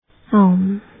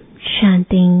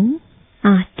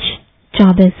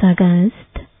24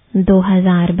 अगस्त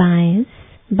 2022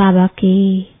 बाबा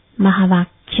के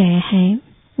महावाक्य है,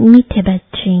 मीठे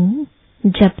बच्चे,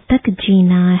 जब तक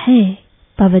जीना है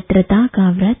पवित्रता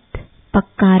का व्रत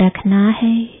पक्का रखना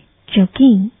है,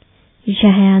 क्योंकि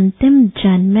यह अंतिम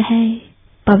जन्म है।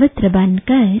 पवित्र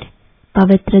बनकर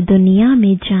पवित्र दुनिया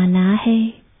में जाना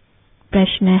है।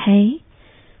 प्रश्न है,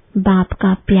 बाप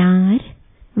का प्यार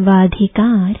व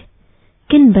अधिकार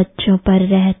किन बच्चों पर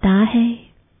रहता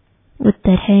है?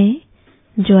 उत्तर है,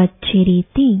 जो अच्छी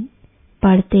रीति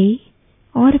पढ़ते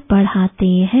और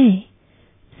पढ़ाते हैं,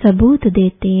 सबूत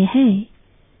देते हैं,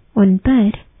 उन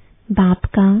पर बाप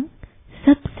का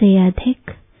सबसे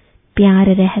अधिक प्यार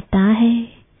रहता है।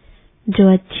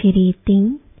 जो अच्छी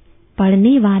रीति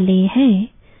पढ़ने वाले हैं,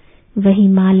 वही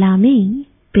माला में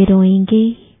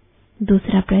पिरोएंगे।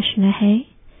 दूसरा प्रश्न है,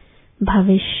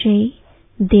 भविष्य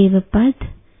देवपद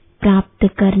प्राप्त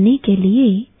करने के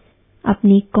लिए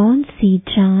अपनी कौन सी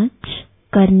जांच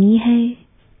करनी है?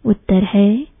 उत्तर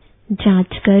है,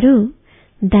 जांच करो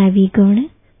दैवी गुण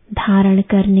धारण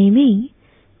करने में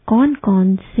कौन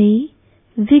कौन से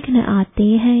विघ्न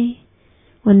आते हैं।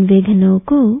 उन विघ्नों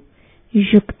को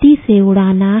युक्ति से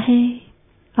उड़ाना है।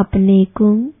 अपने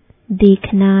को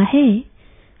देखना है,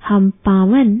 हम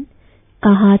पावन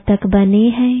कहाँ तक बने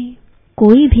हैं।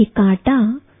 कोई भी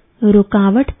कांटा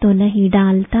रुकावट तो नहीं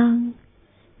डालता।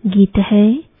 गीत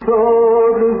है,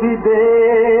 छोड़ भी दे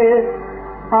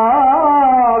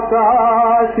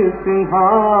आकाश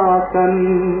सिंहासन,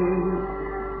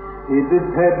 इस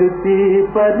धरती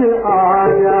पर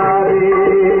आया रे।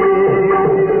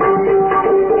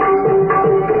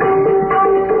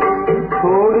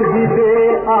 छोड़ भी दे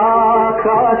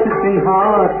आकाश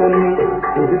सिंहासन,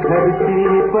 इस धरती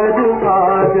पर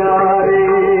आया रे।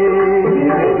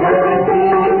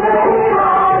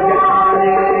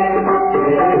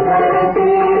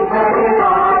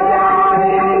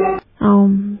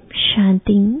 ओम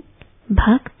शांति।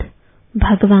 भक्त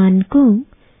भगवान को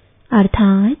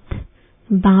अर्थात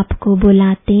बाप को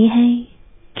बुलाते हैं।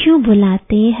 क्यों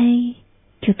बुलाते हैं?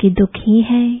 क्योंकि दुखी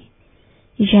है।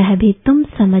 यह भी तुम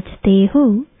समझते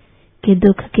हो कि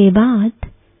दुख के बाद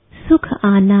सुख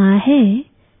आना है।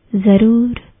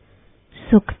 जरूर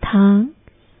सुख था,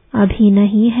 अभी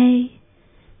नहीं है।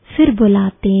 फिर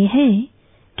बुलाते हैं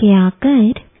कि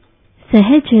आकर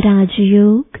सहज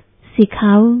राजयोग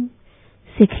सिखाओ।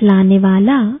 सिखलाने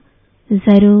वाला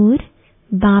जरूर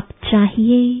बाप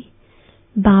चाहिए।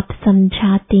 बाप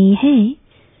समझाते हैं,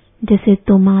 जैसे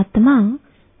तुम आत्मा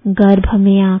गर्भ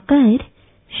में आकर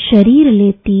शरीर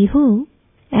लेती हो,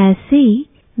 ऐसे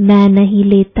मैं नहीं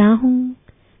लेता हूँ।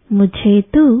 मुझे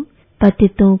तो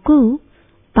पतितों को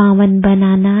पावन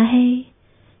बनाना है,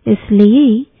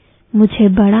 इसलिए मुझे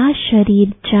बड़ा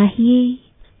शरीर चाहिए।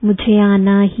 मुझे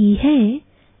आना ही है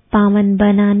पावन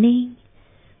बनाने।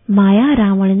 माया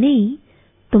रावण ने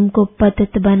तुमको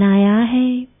पतित बनाया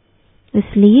है,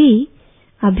 इसलिए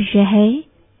अब यह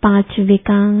 5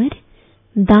 विकार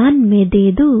दान में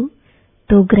दे दो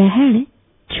तो ग्रहण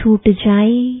छूट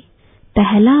जाए।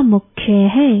 पहला मुख्य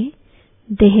है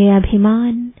देह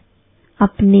अभिमान।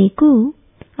 अपने को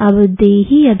अब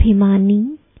देही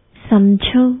अभिमानी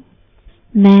समझो।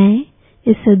 मैं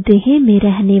इस देह में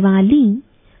रहने वाली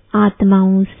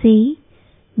आत्माओं से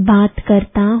बात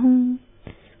करता हूँ,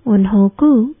 उन्हों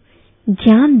को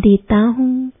ज्ञान देता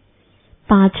हूँ।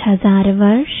 5000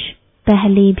 वर्ष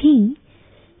पहले भी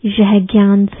यह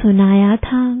ज्ञान सुनाया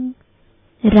था,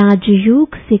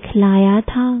 राजयोग सिखलाया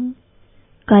था।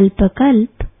 कल्प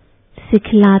कल्प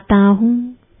सिखलाता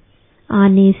हूँ।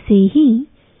 आने से ही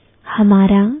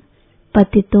हमारा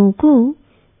पतितों को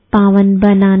पावन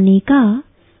बनाने का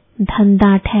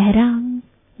धंधा ठहरा।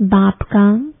 बाप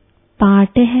का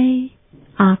पाठ है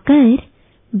आकर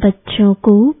बच्चों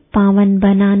को पावन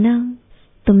बनाना।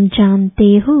 तुम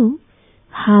जानते हो,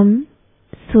 हम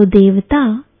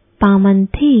सुदेवता पावन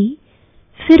थे,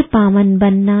 फिर पावन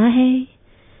बनना है।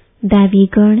 दैवी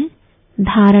गुण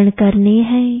धारण करने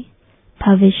हैं।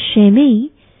 भविष्य में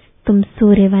तुम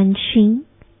सूर्यवंशी,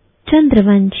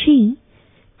 चंद्रवंशी,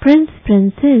 प्रिंस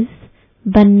प्रिंसेस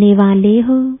बनने वाले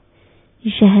हो।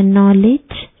 यह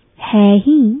नॉलेज है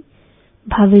ही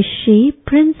भविष्य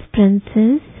प्रिंस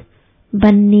प्रिंसेस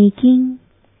बनने की।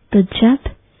 तो जब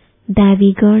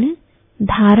दैवी गुण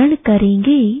धारण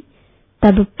करेंगे,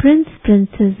 तब प्रिंस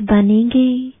प्रिंसेस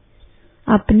बनेंगे।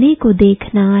 अपने को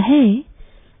देखना है,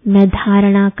 मैं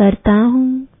धारणा करता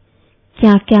हूँ,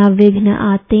 क्या क्या विघ्न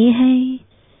आते हैं।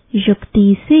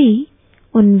 युक्ति से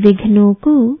उन विघ्नों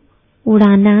को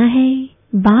उड़ाना है।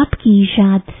 बाप की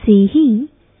याद से ही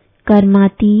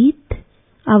कर्मातीत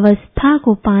अवस्था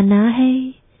को पाना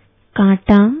है।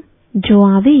 कांटा जो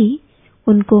आवे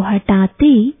उनको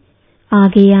हटाते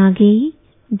आगे आगे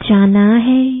जाना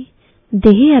है।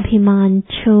 देह अभिमान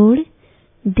छोड़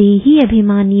देही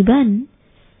अभिमानी बन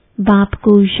बाप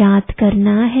को याद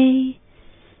करना है।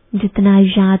 जितना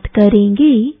याद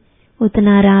करेंगे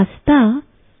उतना रास्ता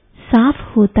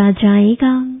साफ होता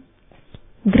जाएगा।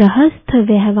 गृहस्थ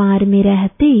व्यवहार में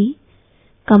रहते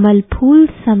कमल फूल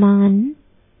समान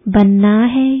बनना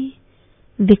है।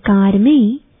 विकार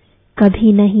में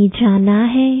कभी नहीं जाना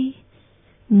है।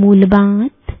 मूल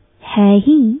बात है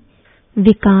ही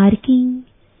विकार की।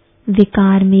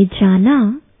 विकार में जाना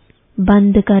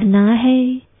बंद करना है।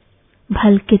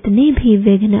 भल कितने भी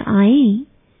विघ्न आए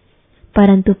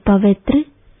परंतु पवित्र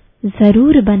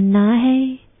जरूर बनना है।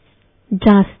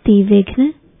 जास्ती विघ्न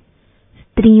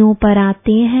स्त्रियों पर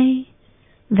आते हैं।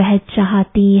 वह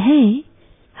चाहती है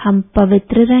हम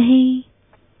पवित्र रहें।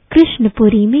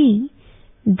 कृष्णपुरी में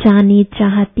जाने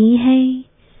चाहती है।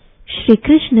 श्री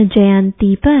कृष्ण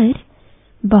जयंती पर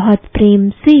बहुत प्रेम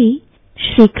से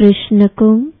श्री कृष्ण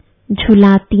को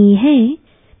झुलाती है,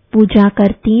 पूजा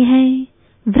करती है,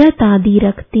 व्रत आदि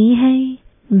रखती है।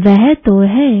 वह तो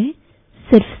है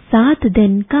सिर्फ 7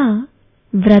 दिन का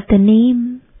व्रत नेम।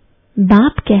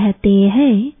 बाप कहते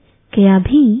हैं कि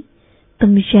अभी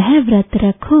तुम यह व्रत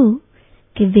रखो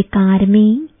कि विकार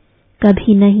में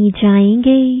कभी नहीं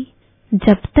जाएंगे।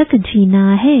 जब तक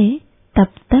जीना है तब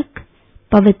तक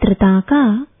पवित्रता का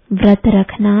व्रत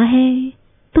रखना है।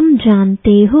 तुम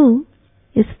जानते हो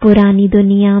इस पुरानी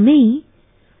दुनिया में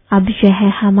अब यह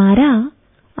हमारा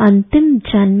अंतिम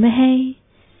जन्म है।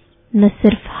 न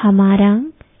सिर्फ हमारा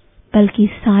बल्कि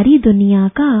सारी दुनिया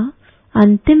का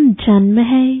अंतिम जन्म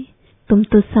है। तुम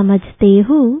तो समझते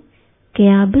हो कि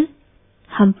अब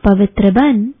हम पवित्र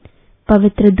बन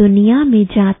पवित्र दुनिया में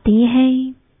जाते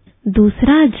हैं।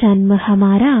 दूसरा जन्म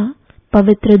हमारा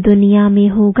पवित्र दुनिया में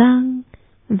होगा।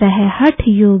 वह हठ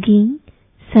योगी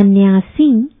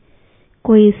सन्यासी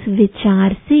कोई इस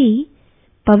विचार से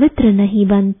पवित्र नहीं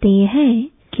बनते हैं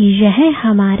कि यह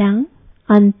हमारा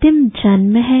अंतिम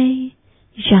जन्म है।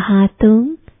 यहाँ तो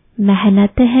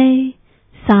मेहनत है।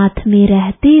 साथ में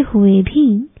रहते हुए भी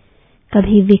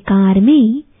कभी विकार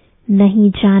में नहीं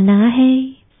जाना है।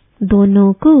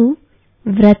 दोनों को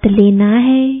व्रत लेना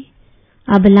है।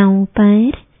 अबलाओं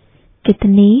पर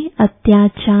कितने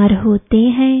अत्याचार होते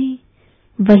हैं।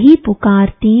 वही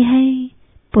पुकारती है।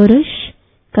 पुरुष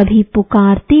कभी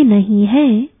पुकारते नहीं है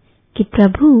कि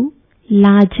प्रभु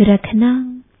लाज रखना,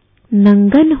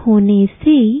 नंगन होने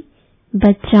से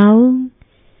बचाओ।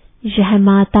 यह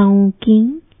माताओं की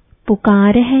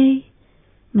पुकार है।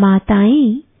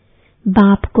 माताएं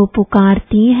बाप को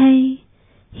पुकारती है,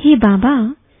 हे बाबा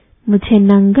मुझे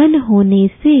नंगन होने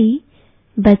से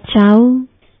बचाओ।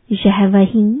 यह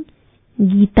वही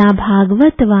गीता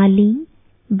भागवत वाली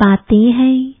बातें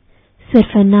हैं।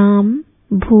 सिर्फ नाम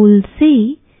भूल से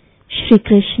श्री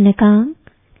कृष्ण का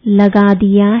लगा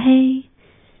दिया है।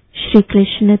 श्री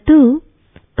कृष्ण तो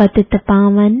पतित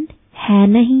पावन है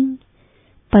नहीं।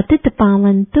 पतित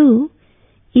पावन तो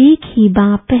एक ही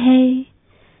बाप है।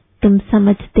 तुम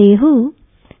समझते हो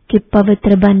कि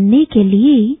पवित्र बनने के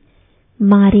लिए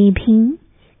मारे भी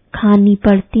खानी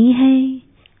पड़ती है।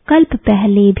 कल्प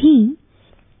पहले भी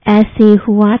ऐसे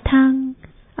हुआ था,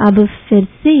 अब फिर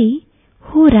से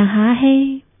हो रहा है।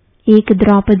 एक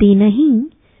द्रौपदी नहीं,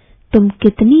 तुम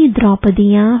कितनी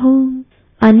द्रौपदियां हो।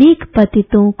 अनेक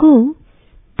पतितों को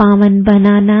पावन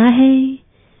बनाना है।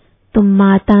 तुम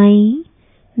माताएं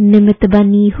निमित्त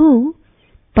बनी हो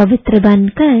पवित्र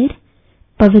बनकर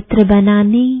पवित्र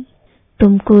बनाने।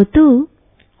 तुमको तो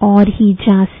और ही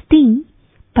जास्ती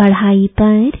पढ़ाई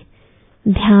पर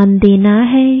ध्यान देना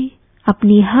है।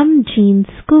 अपनी हम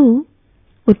जीन्स को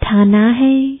उठाना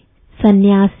है।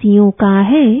 सन्यासियों का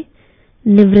है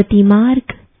निवृत्ति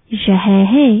मार्ग, यह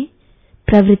है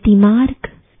प्रवृत्ति मार्ग।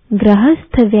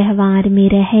 गृहस्थ व्यवहार में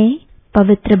रहे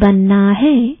पवित्र बनना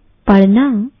है, पढ़ना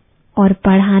और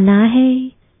पढ़ाना है,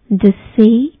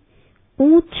 जिससे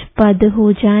ऊंच पद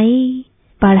हो जाए।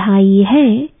 पढ़ाई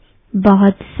है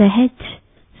बहुत सहज,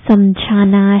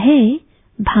 समझाना है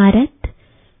भारत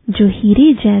जो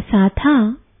हीरे जैसा था।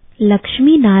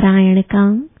 लक्ष्मी नारायण का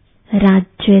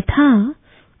राज्य था,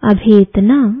 अभी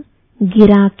इतना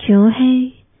गिरा क्यों है।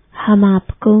 हम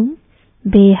आपको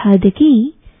बेहद की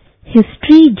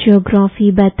हिस्ट्री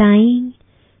ज्योग्राफी बताएं।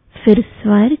 फिर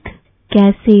स्वर्ग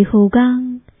कैसे होगा,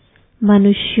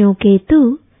 मनुष्यों के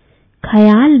तो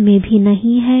ख्याल में भी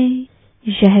नहीं है।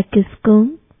 यह किसको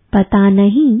पता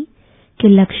नहीं कि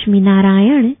लक्ष्मी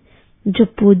नारायण जो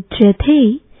पूज्य थे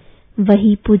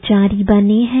वही पुजारी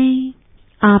बने हैं।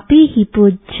 आपे ही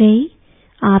पूज्य,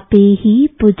 आपे ही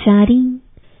पुजारी।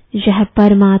 यह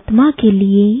परमात्मा के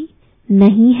लिए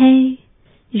नहीं है।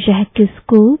 यह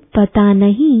किसको पता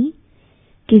नहीं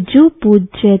कि जो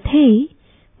पूज्य थे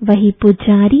वही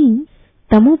पुजारी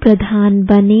तमो प्रधान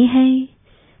बने हैं।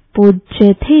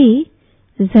 पूज्य थे,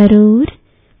 जरूर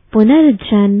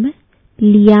पुनर्जन्म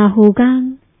लिया होगा।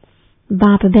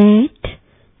 बाप बैठ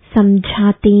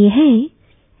समझाते हैं,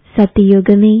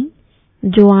 सतयुग में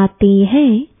जो आते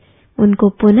हैं उनको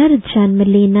पुनर्जन्म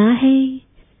लेना है।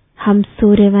 हम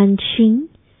सूर्यवंशी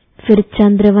फिर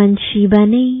चंद्रवंशी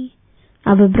बने,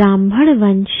 अब ब्राह्मण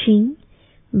वंशी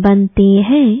बनते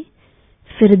हैं,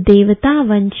 फिर देवता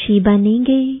वंशी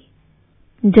बनेंगे।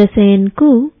 जैसे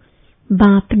इनको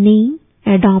बाप ने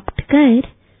एडॉप्ट कर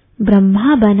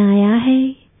ब्रह्मा बनाया है।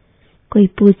 कोई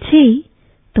पूछे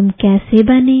तुम कैसे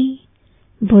बने?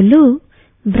 बोलो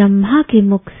ब्रह्मा के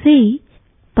मुख से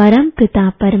परम पिता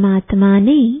परमात्मा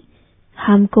ने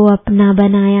हमको अपना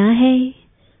बनाया है।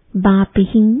 बाप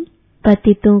ही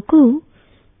पतितों को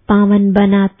पावन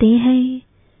बनाते हैं।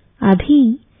 अभी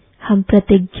हम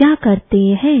प्रतिज्ञा करते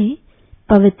हैं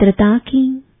पवित्रता की।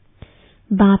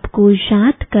 बाप को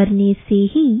याद करने से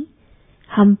ही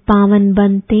हम पावन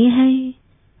बनते हैं।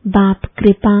 बाप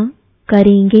कृपा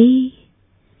करेंगे।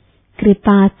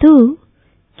 कृपा तो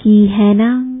की है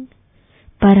ना।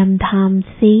 परम धाम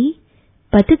से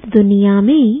पतित दुनिया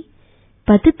में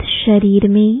पतित शरीर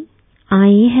में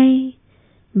आए हैं।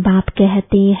 बाप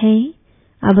कहते हैं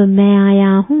अब मैं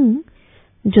आया हूँ,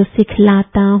 जो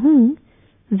सिखलाता हूँ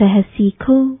वह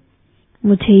सीखो।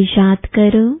 मुझे याद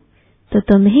करो तो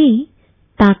तुम्हें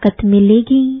ताकत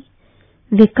मिलेगी।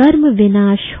 विकर्म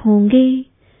विनाश होंगे।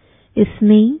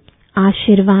 इसमें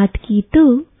आशीर्वाद की तो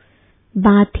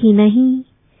बात ही नहीं।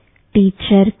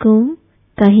 टीचर को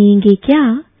कहेंगे क्या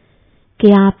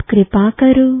कि आप कृपा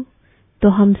करो तो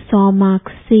हम 100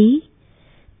 मार्क्स से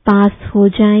पास हो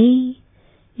जाएं।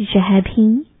 यह भी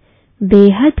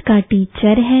बेहद का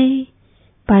टीचर है,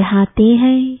 पढ़ाते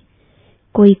हैं।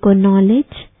 कोई को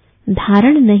नॉलेज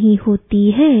धारण नहीं होती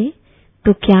है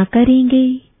तो क्या करेंगे?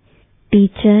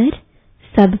 टीचर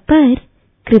सब पर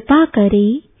कृपा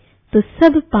करे तो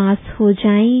सब पास हो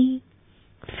जाएं।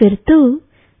 फिर तो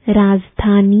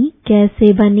राजधानी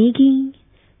कैसे बनेगी?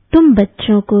 तुम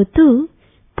बच्चों को तो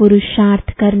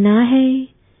पुरुषार्थ करना है।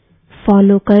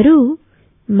 फॉलो करो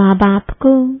माँ बाप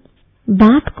को,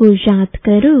 बाप को याद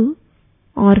करो,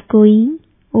 और कोई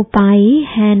उपाय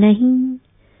है नहीं।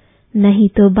 नहीं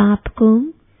तो बाप को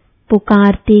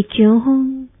पुकारते क्यों हो?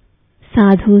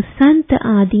 साधु संत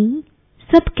आदि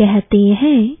सब कहते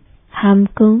हैं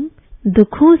हमको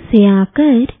दुखों से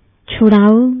आकर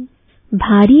छुड़ाओ।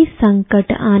 भारी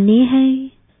संकट आने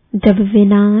हैं। जब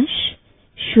विनाश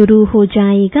शुरू हो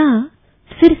जाएगा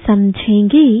फिर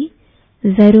समझेंगे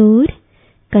जरूर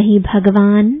कहीं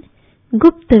भगवान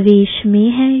गुप्त वेश में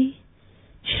है।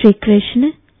 श्री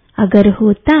कृष्ण अगर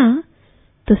होता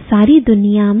तो सारी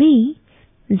दुनिया में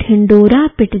ढिंडोरा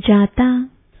पिट जाता।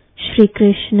 श्री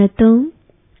कृष्ण तो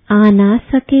आ ना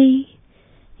सके।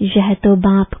 यह तो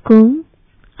बाप को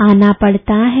आना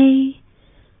पड़ता है।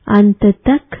 अंत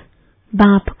तक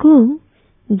बाप को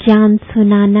ज्ञान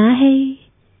सुनाना है।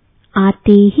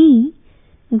 आते ही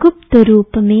गुप्त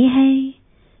रूप में है।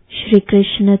 श्री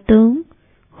कृष्ण तो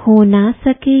हो ना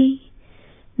सके।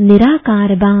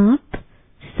 निराकार बाप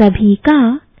सभी का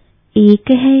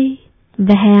एक है।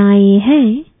 वह आए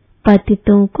हैं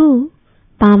पतितों को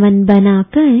पावन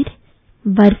बनाकर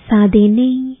वर्षा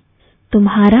देने।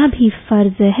 तुम्हारा भी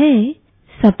फर्ज है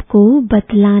सबको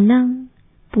बतलाना।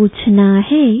 पूछना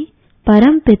है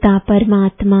परम पिता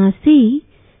परमात्मा से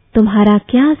तुम्हारा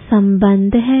क्या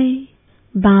संबंध है।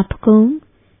 बाप को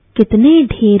कितने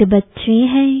ढेर बच्चे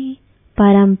हैं।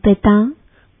 परम पिता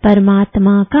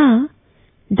परमात्मा का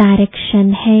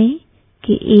डायरेक्शन है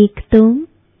कि एक तुम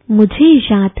मुझे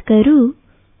याद करो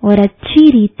और अच्छी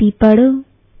रीति पढ़ो।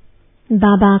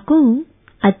 बाबा को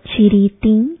अच्छी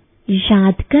रीति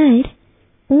याद कर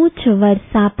ऊंच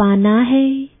वर्षा पाना है।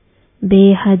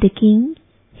 बेहद की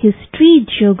हिस्ट्री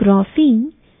ज्योग्राफी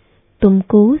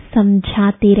तुमको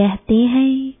समझाते रहते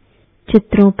हैं।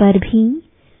 चित्रों पर भी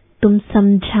तुम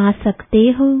समझा सकते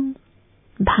हो।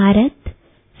 भारत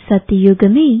सतयुग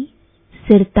में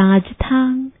सिरताज था।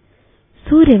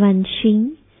 सूर्यवंशी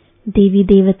देवी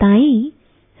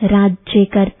देवताएं राज्य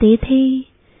करते थे।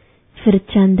 फिर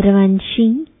चंद्रवंशी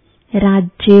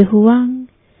राज्य हुआ।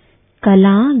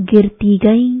 कला गिरती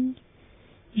गई।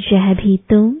 यह भी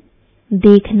तो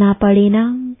देखना पड़ेगा।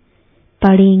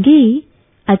 पढ़ेंगे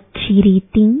अच्छी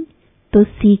रीति तो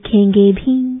सीखेंगे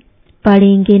भी।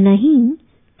 पढ़ेंगे नहीं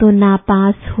तो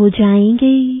नापास हो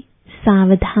जाएंगे।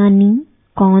 सावधानी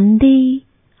कौन दे?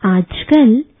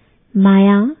 आजकल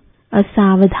माया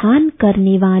असावधान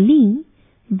करने वाली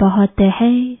बहुत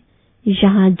है।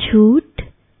 यहाँ झूठ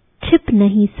छिप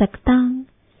नहीं सकता।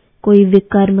 कोई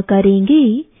विकर्म करेंगे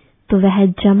तो वह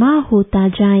जमा होता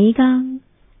जाएगा।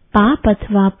 पाप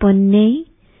अथवा पुण्य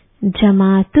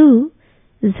जमा तो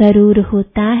जरूर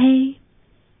होता है,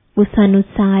 उस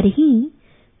अनुसार ही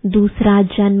दूसरा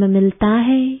जन्म मिलता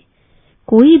है।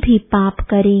 कोई भी पाप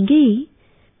करेंगे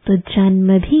तो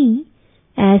जन्म भी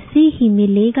ऐसे ही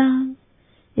मिलेगा।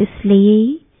 इसलिए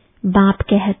बाप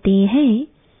कहते हैं,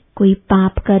 कोई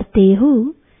पाप करते हो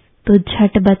तो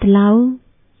झट बतलाओ।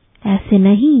 ऐसे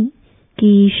नहीं कि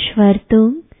ईश्वर तो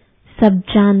सब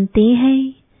जानते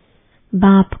हैं,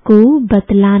 बाप को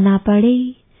बतलाना पड़े।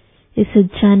 इस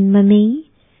जन्म में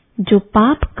जो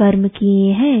पाप कर्म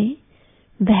किए हैं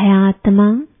वह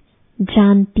आत्मा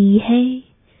जानती है।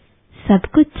 सब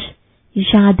कुछ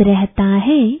याद रहता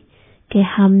है कि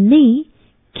हमने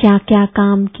क्या क्या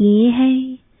काम किए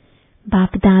हैं।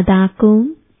 बाप दादा को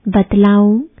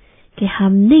बतलाओ कि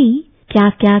हमने क्या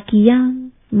क्या किया।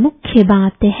 मुख्य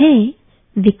बात है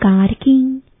विकार की।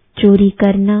 चोरी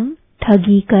करना,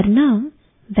 ठगी करना,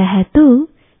 वह तो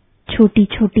छोटी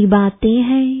छोटी बातें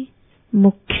हैं।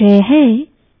 मुख्य है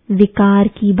विकार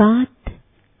की बात।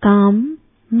 काम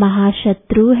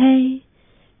महाशत्रु है।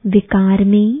 विकार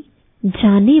में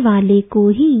जाने वाले को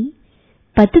ही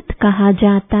पतित कहा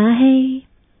जाता है।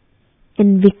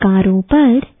 इन विकारों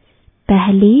पर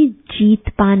पहले जीत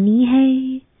पानी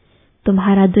है।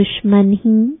 तुम्हारा दुश्मन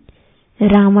ही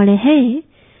रावण है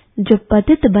जो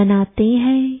पतित बनाते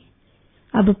हैं।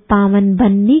 अब पावन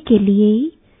बनने के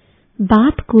लिए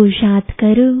बाप को याद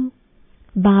करो।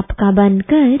 बाप का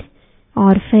बनकर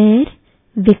और फिर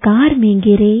विकार में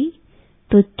गिरे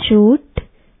तो चोट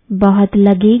बहुत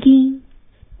लगेगी।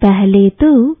 पहले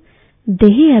तो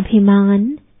देह अभिमान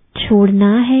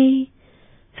छोड़ना है,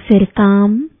 फिर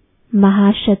काम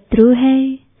महाशत्रु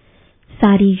है।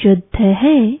 सारी युद्ध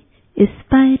है इस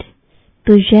पर।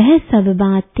 तो यह सब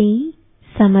बातें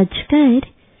समझकर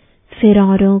फिर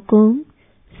औरों को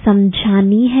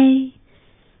समझानी है।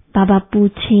 बाबा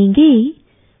पूछेंगे,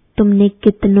 तुमने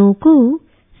कितनों को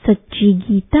सच्ची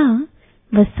गीता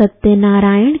व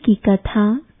सत्यनारायण की कथा,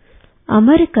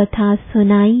 अमर कथा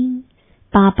सुनाई?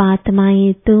 पाप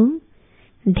आत्माएं तो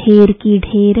ढेर की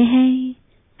ढेर है।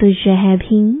 तो यह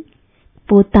भी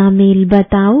पोता मेल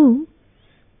बताओ,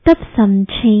 तब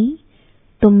समझें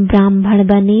तुम ब्राह्मण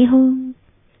बने हो।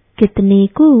 कितने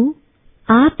को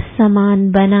आप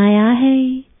समान बनाया है।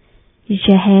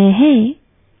 यह है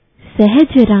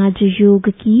सहज राजयोग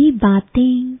की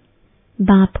बातें।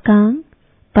 बाप का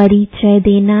परिचय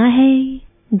देना है।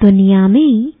 दुनिया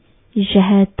में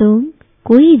यह तो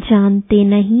कोई जानते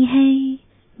नहीं है।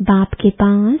 बाप के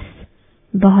पास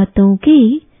बहुतों के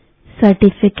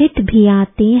सर्टिफिकेट भी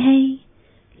आते हैं।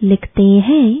 लिखते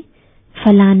हैं,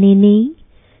 फलाने ने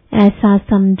ऐसा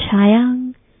समझाया।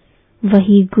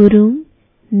 वही गुरु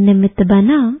निमित्त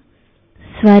बना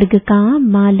स्वर्ग का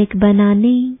मालिक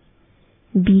बनाने।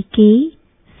 बीके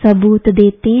सबूत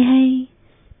देते हैं,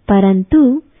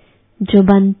 परंतु जो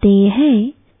बनते हैं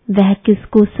वह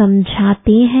किसको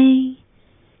समझाते हैं,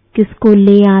 किसको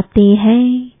ले आते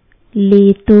हैं?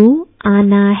 ले तो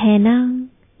आना है ना।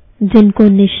 जिनको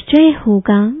निश्चय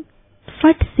होगा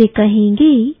फट से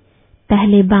कहेंगे,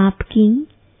 पहले बाप की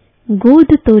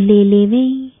गोद तो ले लेवे।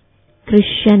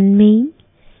 क्रिश्चियन में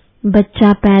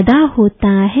बच्चा पैदा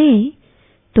होता है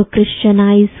तो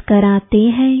क्रिश्चियनाइज कराते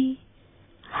हैं।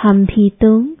 हम भी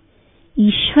तो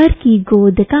ईश्वर की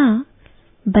गोद का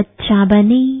बच्चा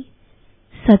बने।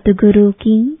 सतगुरु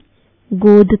की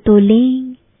गोद तो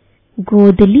लें।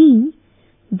 गोद ली,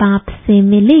 बाप से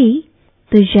मिले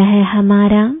तो यह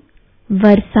हमारा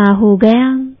वर्षा हो गया।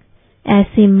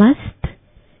 ऐसे मस्त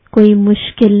कोई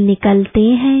मुश्किल निकलते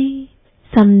हैं।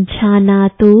 समझाना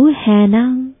तो है ना।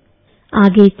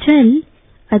 आगे चल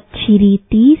अच्छी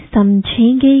रीति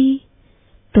समझेंगे।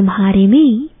 तुम्हारे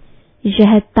में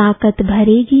यह ताकत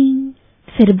भरेगी।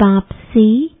 फिर बाप से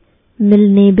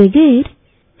मिलने बगैर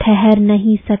ठहर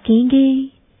नहीं सकेंगे।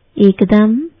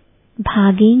 एकदम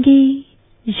भागेंगे।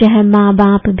 यह माँ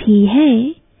बाप भी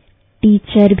है,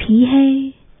 टीचर भी है,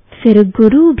 फिर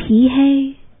गुरु भी है।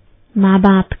 माँ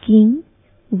बाप की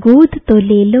गोद तो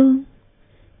ले लो।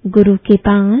 गुरु के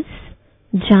पास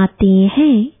जाते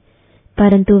हैं,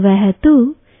 परंतु वह तो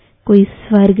कोई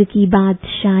स्वर्ग की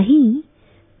बादशाही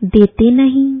देते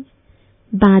नहीं।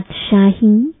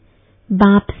 बादशाही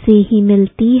बाप से ही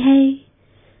मिलती है।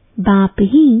 बाप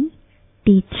ही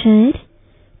टीचर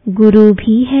गुरु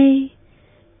भी है।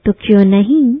 तो क्यों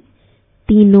नहीं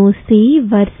तीनों से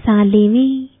वर्षा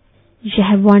लेवें?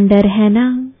 यह वंडर है ना।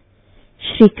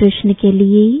 श्री कृष्ण के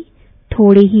लिए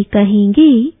थोड़े ही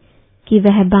कहेंगे कि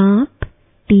वह बाप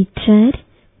टीचर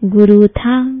गुरु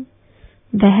था।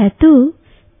 वह तो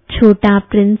छोटा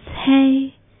प्रिंस है।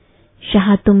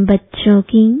 यहाँ तुम बच्चों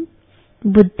की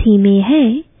बुद्धि में है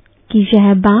कि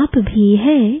यह बाप भी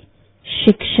है,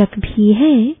 शिक्षक भी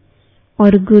है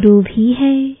और गुरु भी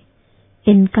है।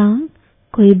 इनका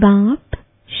कोई बाप,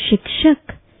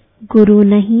 शिक्षक, गुरु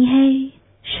नहीं है।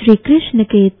 श्री कृष्ण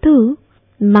के तो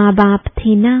माँ बाप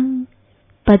थे ना।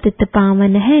 पतित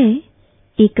पावन है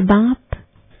एक बाप।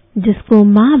 जिसको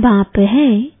माँ बाप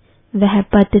है वह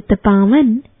पतित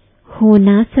पावन हो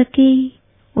ना सके।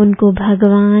 उनको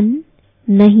भगवान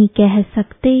नहीं कह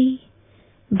सकते।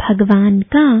 भगवान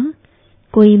का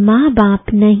कोई माँ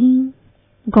बाप नहीं।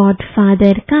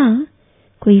 गॉडफादर का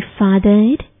कोई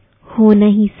फादर हो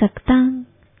नहीं सकता।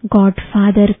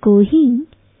 गॉडफादर को ही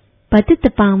पतित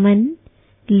पावन,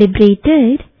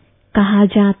 लिबरेटर कहा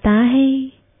जाता है।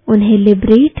 उन्हें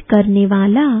लिबरेट करने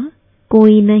वाला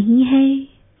कोई नहीं है।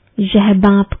 यह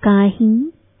बाप का ही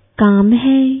काम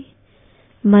है।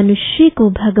 मनुष्य को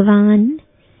भगवान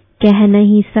कह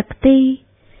नहीं सकते।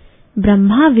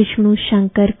 ब्रह्मा विष्णु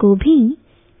शंकर को भी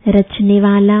रचने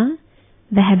वाला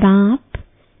वह बाप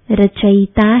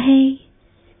रचयिता है।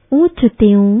 ऊंच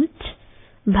ते ऊंच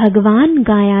भगवान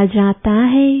गाया जाता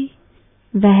है।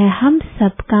 वह हम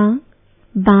सबका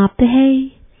बाप है।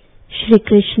 श्री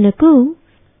कृष्ण को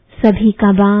सभी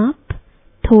का बाप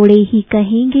थोड़े ही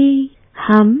कहेंगे।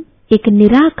 हम एक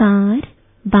निराकार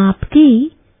बाप के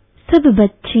सब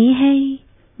बच्चे हैं।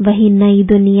 वही नई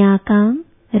दुनिया का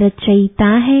रचयिता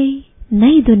है।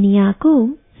 नई दुनिया को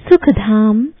सुख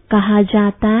धाम कहा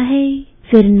जाता है।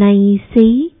 फिर नई से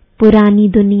पुरानी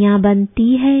दुनिया बनती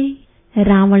है।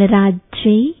 रावण राज्य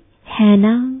है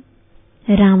ना।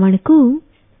 रावण को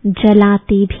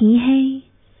जलाते भी हैं,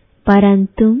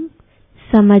 परंतु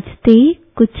समझते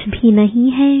कुछ भी नहीं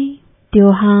है।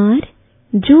 त्योहार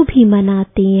जो भी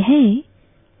मनाते हैं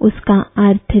उसका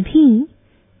अर्थ भी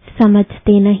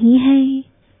समझते नहीं है।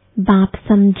 बाप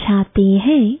समझाते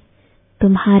हैं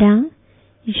तुम्हारा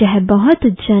यह बहुत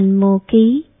जन्मों के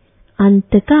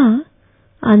अंत का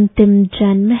अंतिम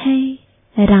जन्म है।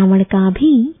 रावण का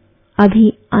भी अभी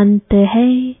अंत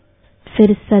है।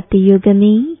 फिर सतयुग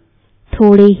में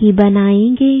थोड़े ही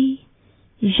बनाएंगे।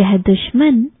 यह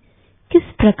दुश्मन किस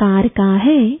प्रकार का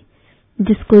है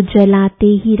जिसको जलाते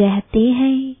ही रहते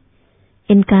हैं।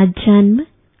 इनका जन्म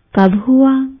कब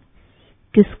हुआ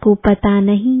किसको पता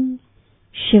नहीं।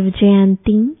 शिव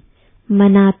जयंती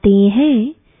मनाते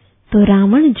हैं तो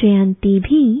रावण जयंती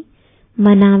भी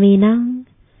मनावे ना।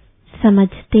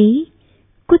 समझते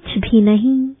कुछ भी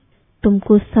नहीं।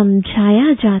 तुमको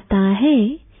समझाया जाता है।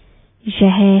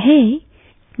 यह है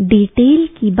डिटेल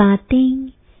की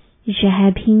बातें। यह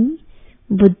भी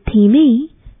बुद्धि में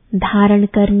धारण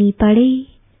करनी पड़े।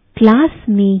 क्लास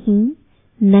में ही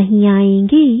नहीं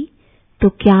आएंगे तो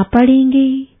क्या पढ़ेंगे।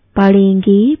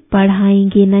 पढ़ेंगे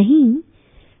पढ़ाएंगे नहीं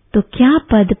तो क्या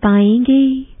पद पाएंगे।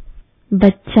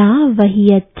 बच्चा वही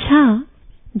अच्छा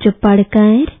जो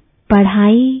पढ़कर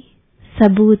पढ़ाए,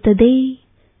 सबूत दे।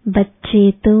 बच्चे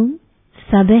तो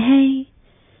सब है।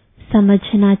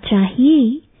 समझना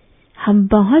चाहिए हम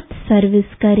बहुत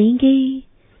सर्विस करेंगे।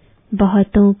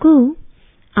 बहुतों को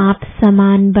आप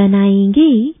समान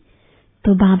बनाएंगे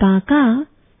तो बाबा का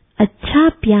अच्छा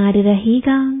प्यार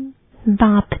रहेगा।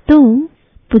 बाप तो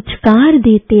पुचकार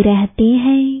देते रहते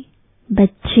हैं,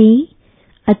 बच्चे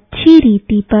अच्छी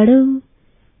रीति पढ़ो।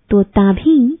 तोता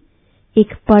भी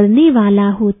एक पढ़ने वाला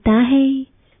होता है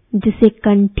जिसे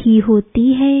कंठी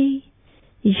होती है।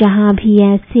 यहाँ भी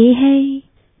ऐसे है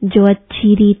जो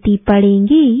अच्छी रीति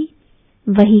पढ़ेंगे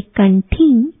वही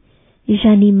कंठी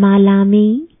यानी माला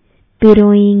में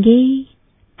पिरोएंगे।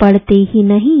 पढ़ते ही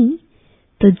नहीं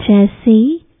तो जैसे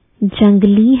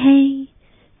जंगली है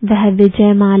वह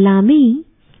विजयमाला में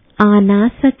आ ना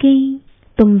सके।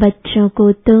 तुम बच्चों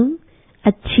को तो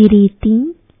अच्छी रीति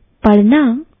पढ़ना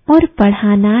और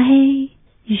पढ़ाना है।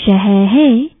 यह है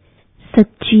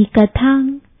सच्ची कथा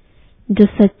जो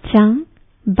सच्चा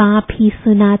बाप ही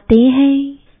सुनाते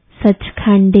हैं।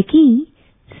 सचखंड की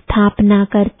स्थापना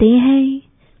करते हैं।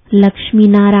 लक्ष्मी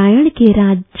नारायण के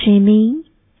राज्य में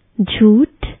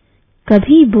झूठ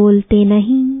कभी बोलते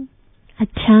नहीं।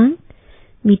 अच्छा,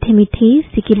 मीठे मीठे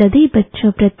सिकिलदे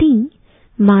बच्चों प्रति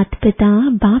माता पिता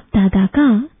बाप दादा का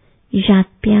याद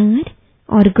प्यार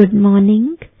और गुड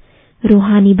मॉर्निंग।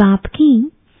 रूहानी बाप की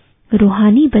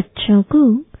रूहानी बच्चों को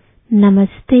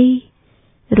नमस्ते।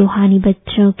 रूहानी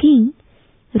बच्चों की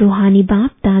रूहानी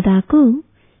बाप दादा को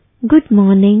गुड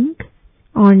मॉर्निंग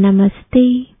और नमस्ते।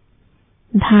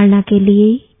 धारणा के लिए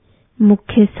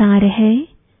मुख्य सार है।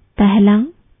 पहला,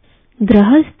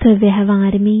 गृहस्थ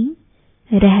व्यवहार में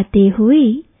रहते हुए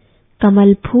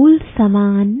कमल फूल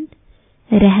समान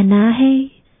रहना है।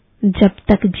 जब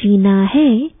तक जीना है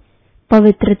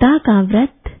पवित्रता का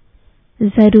व्रत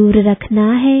जरूर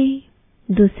रखना है।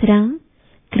 दूसरा,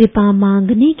 कृपा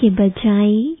मांगने के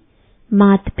बजाय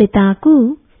माता पिता को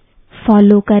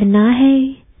फॉलो करना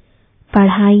है।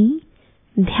 पढ़ाई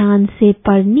ध्यान से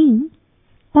पढ़नी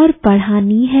और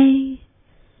पढ़ानी है।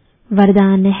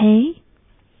 वरदान है,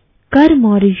 कर्म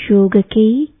और योग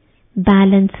के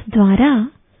बैलेंस द्वारा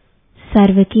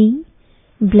सर्व की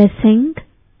ब्लेसिंग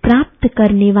प्राप्त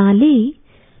करने वाले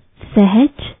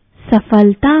सहज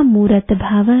सफलता मूर्त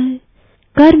भव।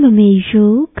 कर्म में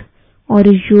योग और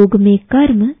योग में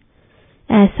कर्म,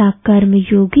 ऐसा कर्म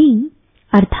योगी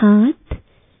अर्थात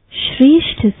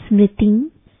श्रेष्ठ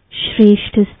स्मृति,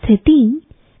 श्रेष्ठ स्थिति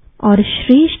और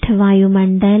श्रेष्ठ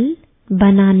वायुमंडल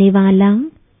बनाने वाला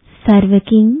सर्व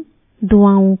की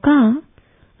दुआओं का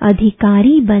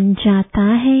अधिकारी बन जाता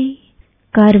है।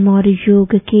 कर्म और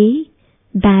योग के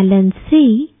बैलेंस से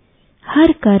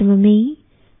हर कर्म में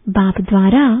बाप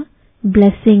द्वारा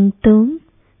ब्लेसिंग तो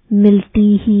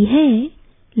मिलती ही है,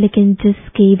 लेकिन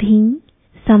जिसके भी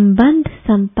संबंध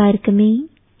संपर्क में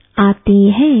आते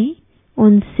हैं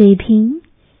उनसे भी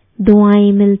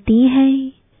दुआएं मिलती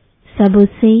हैं। सब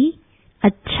उसे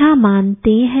अच्छा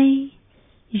मानते हैं।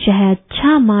 यह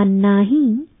अच्छा मानना ही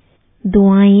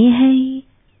दुआएं हैं।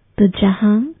 तो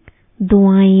जहां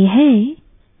दुआएं हैं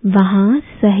वहां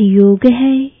सहयोग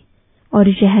है, और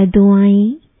यह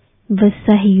दुआएं व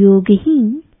सहयोग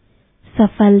ही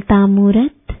सफलता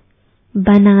मूर्त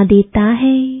बना देता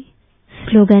है।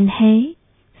 स्लोगन है,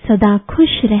 सदा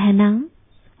खुश रहना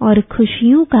और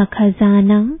खुशियों का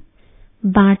खजाना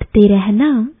बांटते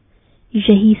रहना,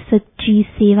 यही सच्ची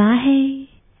सेवा है।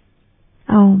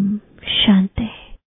 ओम शांति।